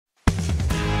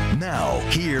Now,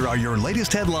 here are your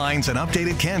latest headlines and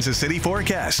updated Kansas City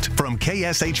forecast from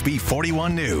KSHB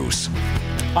 41 News.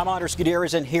 I'm Andres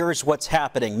Gutierrez, and here's what's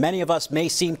happening. Many of us may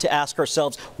seem to ask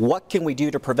ourselves, what can we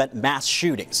do to prevent mass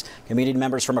shootings? Community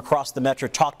members from across the metro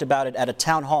talked about it at a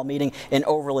town hall meeting in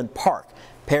Overland Park.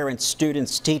 Parents,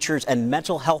 students, teachers, and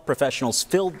mental health professionals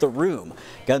filled the room.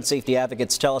 Gun safety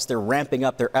advocates tell us they're ramping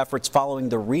up their efforts following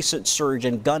the recent surge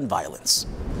in gun violence.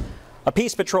 A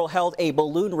Peace Patrol held a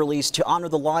balloon release to honor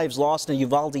the lives lost in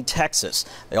Uvalde, Texas.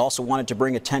 They also wanted to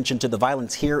bring attention to the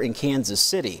violence here in Kansas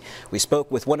City. We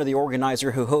spoke with one of the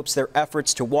organizers who hopes their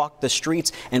efforts to walk the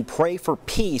streets and pray for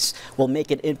peace will make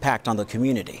an impact on the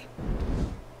community.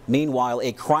 Meanwhile,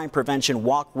 a crime prevention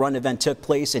walk-run event took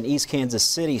place in East Kansas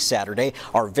City Saturday.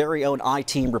 Our very own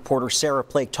I-Team reporter Sarah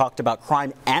Plake talked about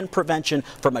crime and prevention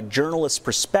from a journalist's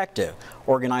perspective.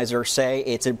 Organizers say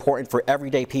it's important for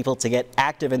everyday people to get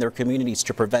active in their communities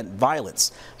to prevent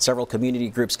violence. Several community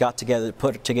groups got together to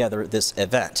put together this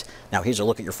event. Now here's a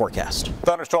look at your forecast.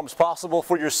 Thunderstorms possible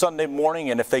for your Sunday morning,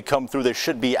 and if they come through, they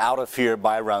should be out of here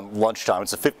by around lunchtime.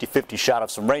 It's a 50-50 shot of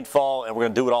some rainfall, and we're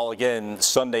going to do it all again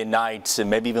Sunday night and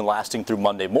maybe even lasting through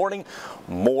Monday morning.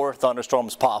 More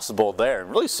thunderstorms possible there.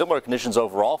 Really similar conditions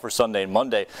overall for Sunday and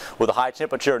Monday, with a high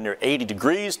temperature near 80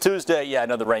 degrees. Tuesday, yeah,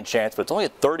 another rain chance, but it's only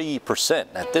at 30%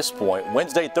 at this point.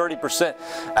 Wednesday, 30%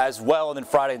 as well, and then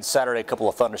Friday and Saturday, a couple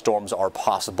of thunderstorms are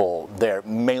possible there,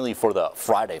 mainly for the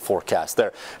Friday forecast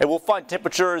there. And we'll find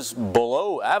temperatures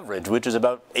below average, which is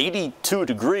about 82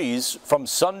 degrees from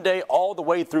Sunday all the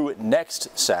way through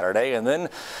next Saturday, and then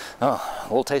a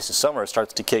little taste of summer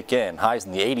starts to kick in. Highs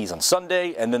in the 80s on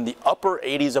Sunday, and then the upper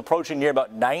 80s approaching near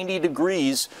about 90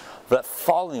 degrees for that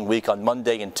following week on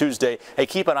Monday and Tuesday. Hey,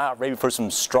 keep an eye out maybe for some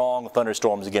strong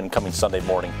thunderstorms again coming Sunday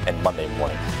morning and Monday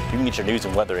morning. You can get your news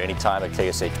and weather anytime at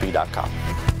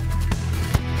KSHB.com.